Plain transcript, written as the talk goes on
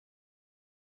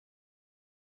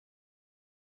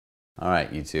All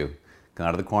right, you two. Come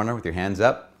out of the corner with your hands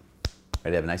up.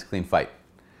 Ready to have a nice clean fight.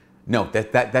 No,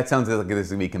 that sounds like this is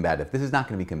going to be combative. This is not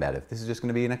going to be combative. This is just going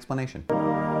to be an explanation.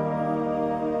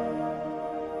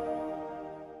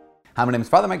 Hi, my name is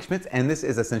Father Mike Schmitz, and this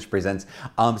is Ascension Presents.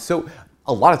 So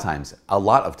a lot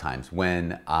of times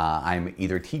when I'm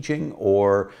either teaching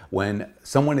or when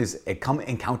someone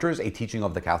encounters a teaching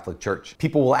of the Catholic Church,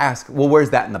 people will ask, well, where's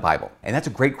that in the Bible? And that's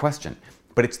a great question,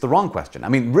 but it's the wrong question. I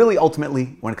mean, really,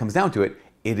 ultimately, when it comes down to it,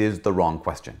 it is the wrong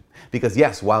question. Because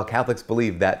yes, while Catholics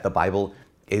believe that the Bible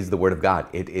is the Word of God,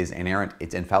 it is inerrant,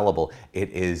 it's infallible,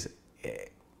 it's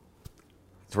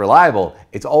reliable,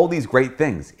 it's all these great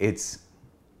things. It's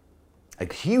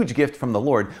a huge gift from the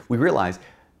Lord. We realize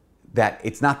that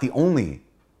it's not the only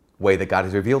way that God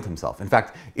has revealed himself. In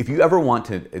fact, if you ever want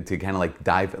to kind of like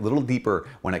dive a little deeper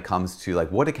when it comes to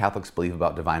like what do Catholics believe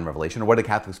about divine revelation or what do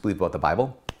Catholics believe about the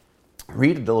Bible,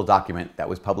 read a little document that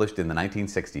was published in the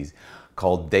 1960s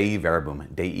called Dei Verbum.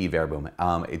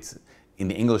 It's in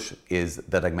the English is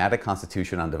the Dogmatic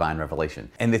Constitution on Divine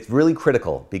Revelation. And it's really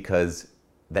critical because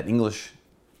that English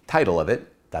title of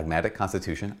it, Dogmatic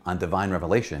Constitution on Divine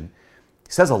Revelation,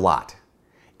 says a lot.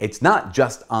 It's not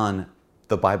just on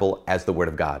the Bible as the Word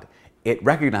of God. It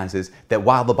recognizes that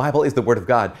while the Bible is the Word of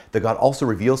God, that God also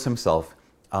reveals himself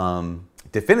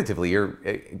definitively or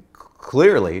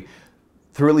clearly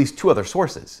through at least two other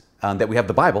sources. That we have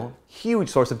the Bible, huge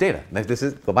source of data. This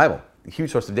is the Bible,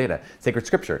 huge source of data, sacred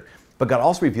scripture. But God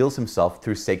also reveals himself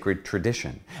through sacred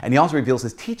tradition. And he also reveals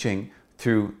his teaching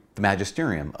through the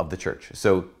magisterium of the church.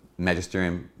 So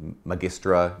magisterium,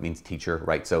 magistra means teacher,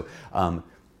 right? So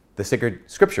the sacred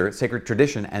scripture, sacred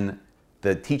tradition, and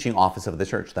the teaching office of the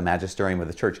church, the magisterium of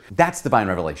the church, that's divine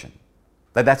revelation.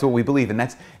 That's what we believe, and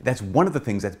that's one of the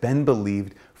things that's been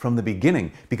believed from the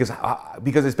beginning because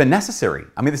it's been necessary.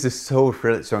 I mean, this is so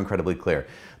incredibly clear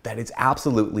that it's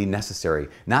absolutely necessary,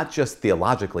 not just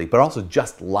theologically, but also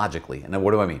just logically. And then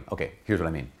what do I mean? Okay, here's what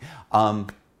I mean.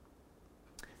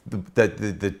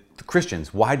 The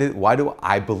Christians, why do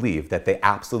I believe that they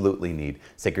absolutely need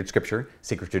sacred scripture,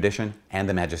 sacred tradition, and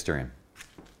the magisterium?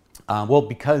 Well,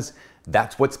 because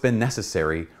that's what's been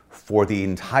necessary for the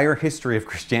entire history of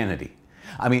Christianity.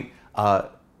 I mean,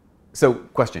 so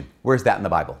question, where's that in the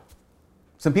Bible?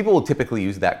 Some people will typically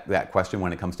use that question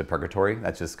when it comes to purgatory.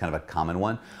 That's just kind of a common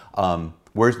one.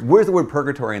 Where's the word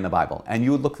purgatory in the Bible? And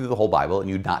you would look through the whole Bible and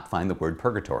you'd not find the word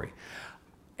purgatory.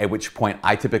 At which point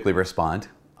I typically respond,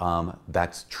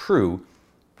 that's true.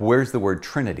 Where's the word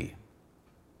Trinity?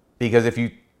 Because if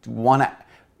you want to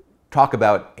talk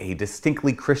about a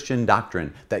distinctly Christian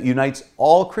doctrine that unites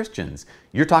all Christians,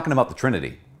 you're talking about the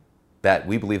Trinity. That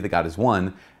we believe that God is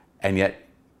one, and yet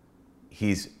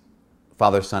he's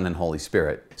Father, Son, and Holy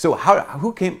Spirit. So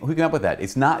who came up with that?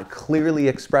 It's not clearly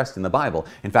expressed in the Bible.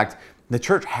 In fact, the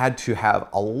church had to have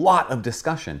a lot of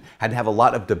discussion, had to have a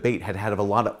lot of debate, had to have a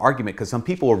lot of argument, because some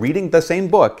people were reading the same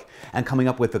book and coming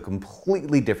up with a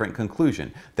completely different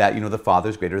conclusion, that, the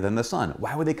Father's greater than the Son.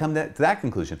 Why would they come to that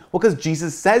conclusion? Well, because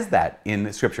Jesus says that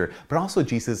in Scripture, but also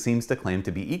Jesus seems to claim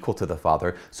to be equal to the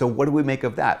Father. So what do we make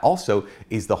of that? Also,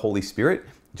 is the Holy Spirit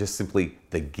just simply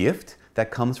the gift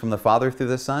that comes from the Father through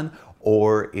the Son?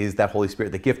 Or is that Holy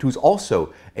Spirit the gift who's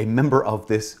also a member of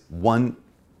this one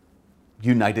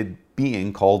united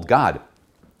being called God?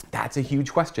 That's a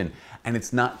huge question, and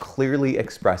it's not clearly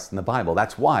expressed in the Bible.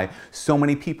 That's why so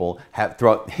many people have,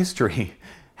 throughout history,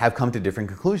 have come to different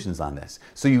conclusions on this.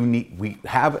 So we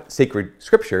have sacred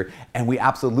scripture, and we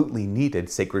absolutely needed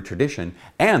sacred tradition,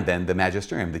 and then the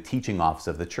magisterium, the teaching office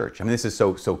of the church. I mean, this is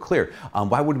so clear.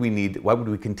 Why would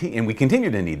we continue? And we continue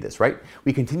to need this, right?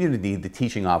 We continue to need the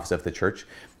teaching office of the church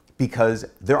because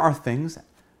there are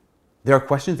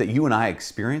questions that you and I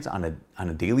experience on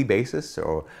a daily basis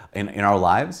or in our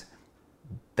lives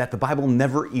that the Bible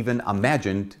never even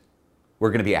imagined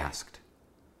were going to be asked.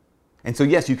 And so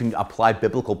yes, you can apply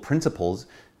biblical principles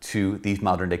to these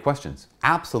modern day questions.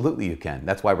 Absolutely you can.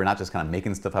 That's why we're not just kind of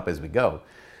making stuff up as we go.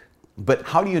 But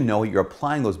how do you know you're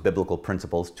applying those biblical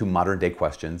principles to modern day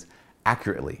questions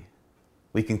accurately?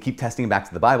 We can keep testing back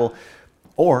to the Bible,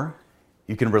 or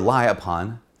you can rely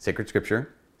upon sacred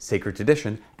scripture, sacred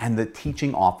tradition, and the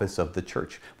teaching office of the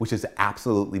church, which has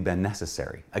absolutely been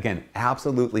necessary. Again,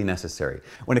 absolutely necessary.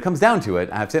 When it comes down to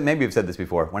it, maybe I've said this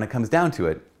before, when it comes down to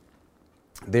it,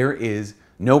 there is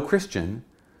no Christian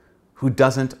who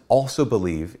doesn't also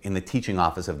believe in the teaching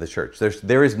office of the church.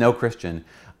 There is no Christian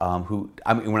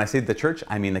when I say the church,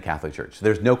 I mean the Catholic Church.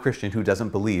 There's no Christian who doesn't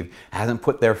believe, hasn't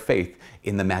put their faith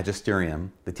in the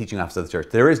magisterium, the teaching office of the church.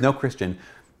 There is no Christian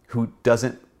who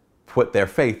doesn't put their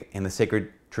faith in the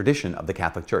sacred tradition of the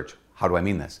Catholic Church. How do I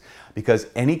mean this? Because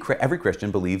every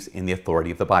Christian believes in the authority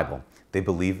of the Bible. They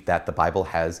believe that the Bible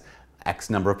has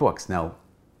X number of books. Now,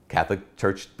 Catholic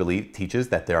Church teaches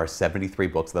that there are 73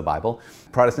 books of the Bible.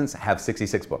 Protestants have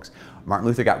 66 books. Martin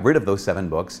Luther got rid of those 7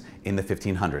 books in the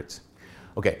 1500s.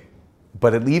 Okay,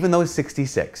 but even those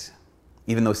 66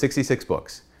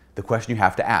 books, the question you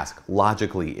have to ask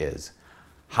logically is,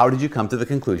 how did you come to the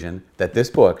conclusion that this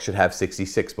book should have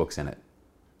 66 books in it?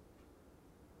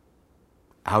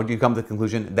 How do you come to the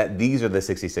conclusion that these are the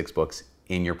 66 books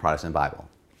in your Protestant Bible?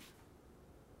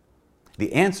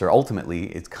 The answer, ultimately,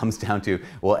 it comes down to,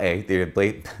 well, A, they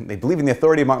believe in the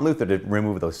authority of Martin Luther to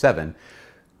remove those 7.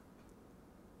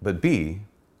 But B,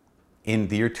 in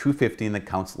the year 250 the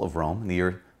Council of Rome,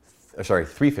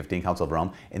 315 Council of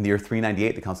Rome, in the year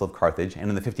 398 the Council of Carthage, and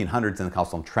in the 1500s in the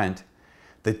Council of Trent,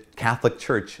 the Catholic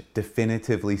Church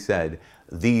definitively said,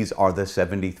 these are the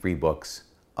 73 books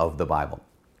of the Bible.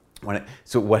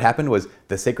 So what happened was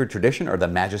the sacred tradition, or the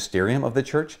magisterium of the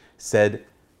church, said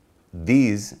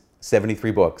these 73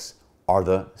 books are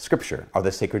the scripture, are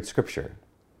the sacred scripture.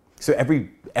 So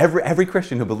every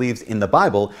Christian who believes in the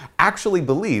Bible actually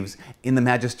believes in the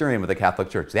magisterium of the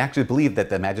Catholic Church. They actually believe that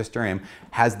the magisterium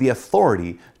has the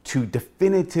authority to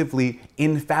definitively,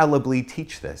 infallibly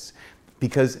teach this,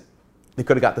 because they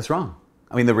could have got this wrong.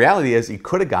 I mean, the reality is you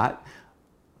could have got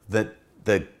the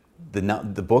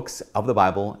books of the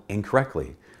Bible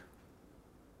incorrectly.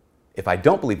 If I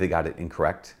don't believe they got it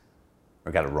incorrect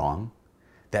or got it wrong,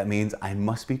 that means I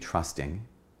must be trusting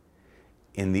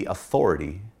in the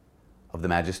authority of the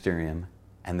magisterium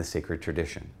and the sacred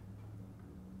tradition.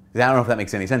 I don't know if that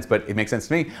makes any sense, but it makes sense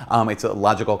to me. It's a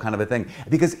logical kind of a thing.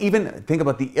 Because even think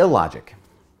about the illogic.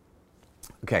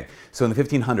 Okay, so in the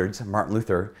 1500s, Martin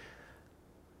Luther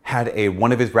had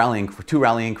one of his two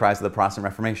rallying cries of the Protestant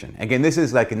Reformation. Again, this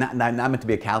is like not meant to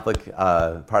be a Catholic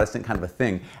Protestant kind of a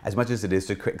thing, as much as it is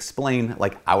to explain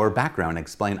like our background,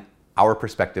 explain our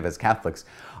perspective as Catholics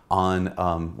on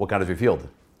what God has revealed.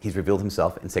 He's revealed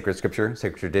himself in sacred scripture,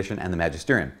 sacred tradition, and the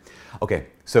magisterium. Okay,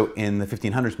 so in the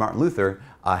 1500s, Martin Luther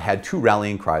had 2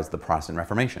 rallying cries of the Protestant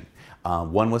Reformation.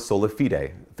 One was sola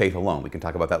fide, faith alone. We can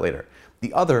talk about that later.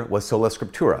 The other was sola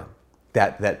scriptura,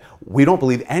 that we don't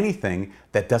believe anything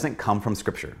that doesn't come from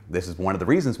Scripture. This is one of the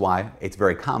reasons why it's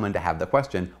very common to have the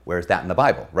question, where's that in the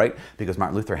Bible, right? Because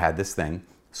Martin Luther had this thing,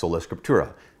 sola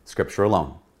scriptura, Scripture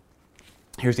alone.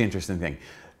 Here's the interesting thing.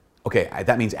 Okay,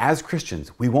 that means as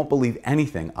Christians, we won't believe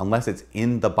anything unless it's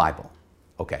in the Bible.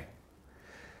 Okay.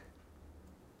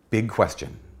 Big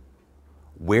question.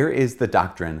 Where is the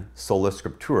doctrine sola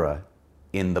scriptura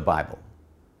in the Bible?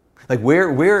 Like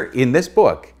where in this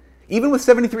book, even with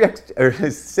 7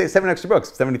 extra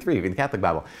books, 73 in the Catholic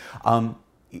Bible,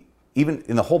 even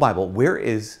in the whole Bible, where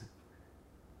is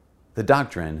the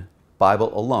doctrine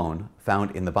Bible alone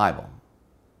found in the Bible?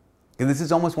 And this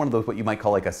is almost one of those what you might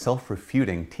call like a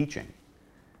self-refuting teaching,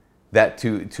 that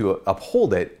to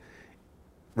uphold it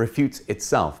refutes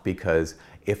itself, because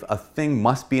if a thing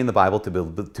must be in the Bible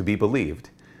to be believed,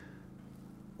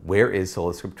 where is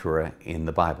sola scriptura in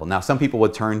the Bible? Now, some people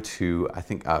would turn to, I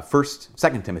think, 2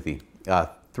 Timothy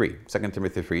 3,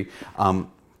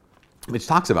 which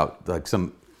talks about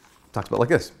like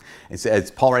this. It's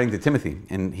Paul writing to Timothy,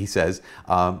 and he says,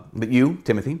 but you,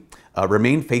 Timothy,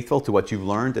 remain faithful to what you've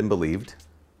learned and believed,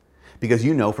 because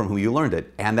you know from whom you learned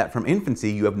it, and that from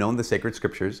infancy you have known the sacred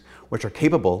scriptures, which are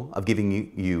capable of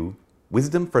giving you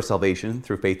wisdom for salvation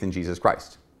through faith in Jesus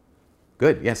Christ.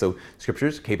 Good, yeah, so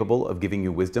scriptures capable of giving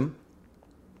you wisdom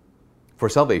for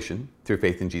salvation through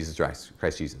faith in Jesus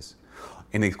Christ Jesus.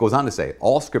 And it goes on to say,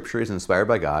 all scripture is inspired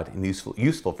by God and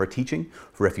useful for teaching,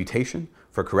 for refutation,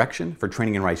 for correction, for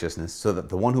training in righteousness, so that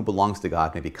the one who belongs to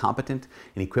God may be competent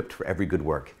and equipped for every good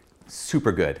work.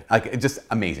 Super good. Like, just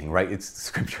amazing, right? It's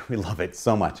scripture. We love it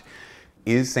so much.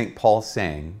 Is St. Paul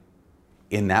saying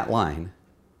in that line,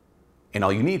 and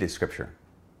all you need is scripture?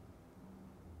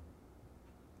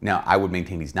 Now, I would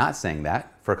maintain he's not saying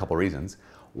that for a couple reasons.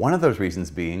 One of those reasons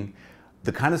being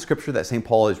the kind of scripture that St.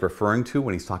 Paul is referring to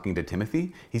when he's talking to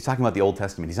Timothy, he's talking about the Old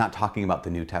Testament. He's not talking about the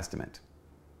New Testament.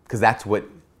 Because that's what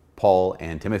Paul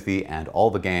and Timothy and all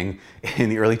the gang in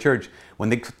the early church, when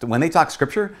they talk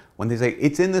scripture, when they say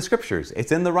it's in the scriptures,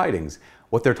 it's in the writings,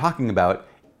 what they're talking about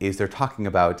is they're talking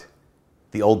about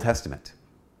the Old Testament.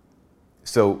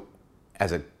 So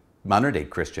as a modern day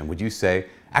Christian, would you say,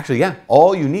 actually, yeah,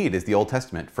 all you need is the Old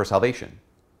Testament for salvation?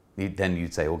 Then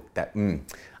you'd say, well,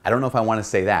 I don't know if I want to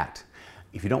say that.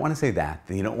 If you don't want to say that,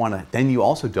 then you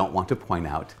also don't want to point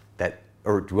out that,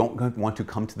 or don't want to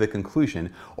come to the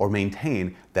conclusion or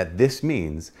maintain that this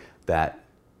means that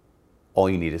all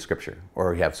you need is scripture,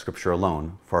 or you have scripture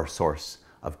alone for a source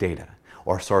of data.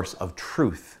 or a source of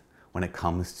truth when it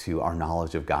comes to our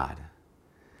knowledge of God.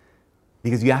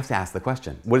 Because you have to ask the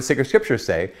question, what does sacred scripture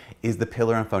say is the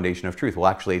pillar and foundation of truth? Well,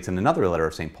 actually, it's in another letter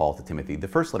of St. Paul to Timothy, the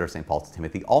first letter of St. Paul to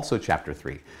Timothy, also chapter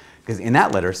 3. Because in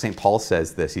that letter, St. Paul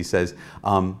says this. He says,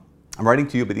 I'm writing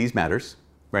to you about these matters,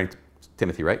 writing to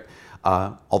Timothy, right?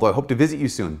 Although I hope to visit you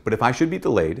soon, but if I should be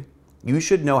delayed, you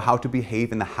should know how to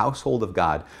behave in the household of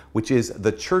God, which is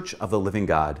the church of the living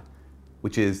God,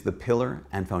 which is the pillar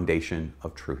and foundation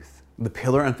of truth. The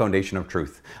pillar and foundation of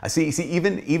truth. See,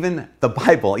 even the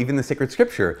Bible, even the sacred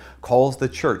scripture calls the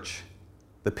church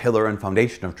the pillar and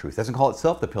foundation of truth. It doesn't call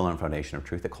itself the pillar and foundation of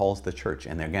truth. It calls the church.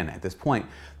 And again, at this point,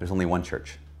 there's only one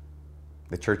church.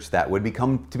 The church that would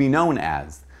become to be known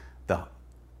as the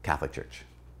Catholic Church.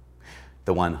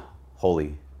 The one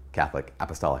holy Catholic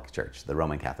Apostolic Church, the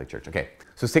Roman Catholic Church. Okay,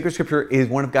 so sacred scripture is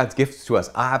one of God's gifts to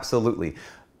us, absolutely.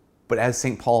 But as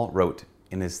St. Paul wrote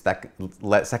in his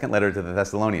second letter to the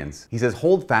Thessalonians, he says,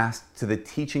 hold fast to the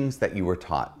teachings that you were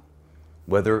taught,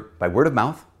 whether by word of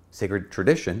mouth, sacred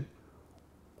tradition,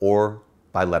 or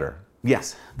by letter.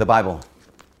 Yes, the Bible,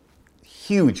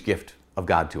 huge gift of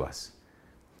God to us.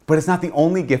 But it's not the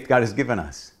only gift God has given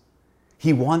us.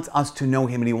 He wants us to know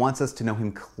him, and he wants us to know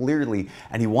him clearly,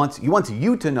 and he wants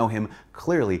you to know him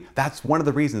clearly. That's one of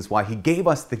the reasons why he gave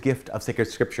us the gift of sacred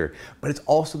scripture, but it's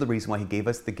also the reason why he gave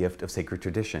us the gift of sacred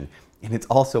tradition, and it's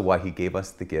also why he gave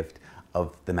us the gift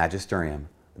of the magisterium,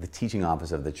 the teaching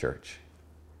office of the church.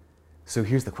 So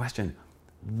here's the question: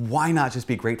 why not just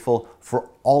be grateful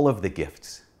for all of the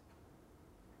gifts?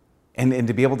 And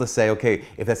to be able to say, okay,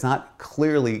 if that's not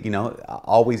clearly,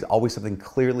 always something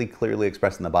clearly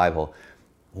expressed in the Bible,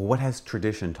 what has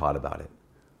tradition taught about it?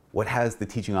 What has the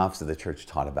teaching office of the church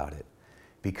taught about it?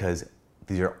 Because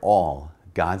these are all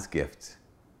God's gifts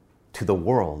to the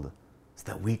world so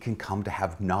that we can come to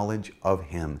have knowledge of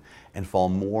him and fall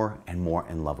more and more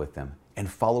in love with him and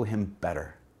follow him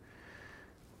better.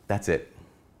 That's it.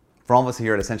 For all of us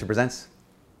here at Ascension Presents,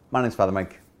 my name is Father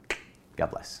Mike.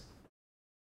 God bless.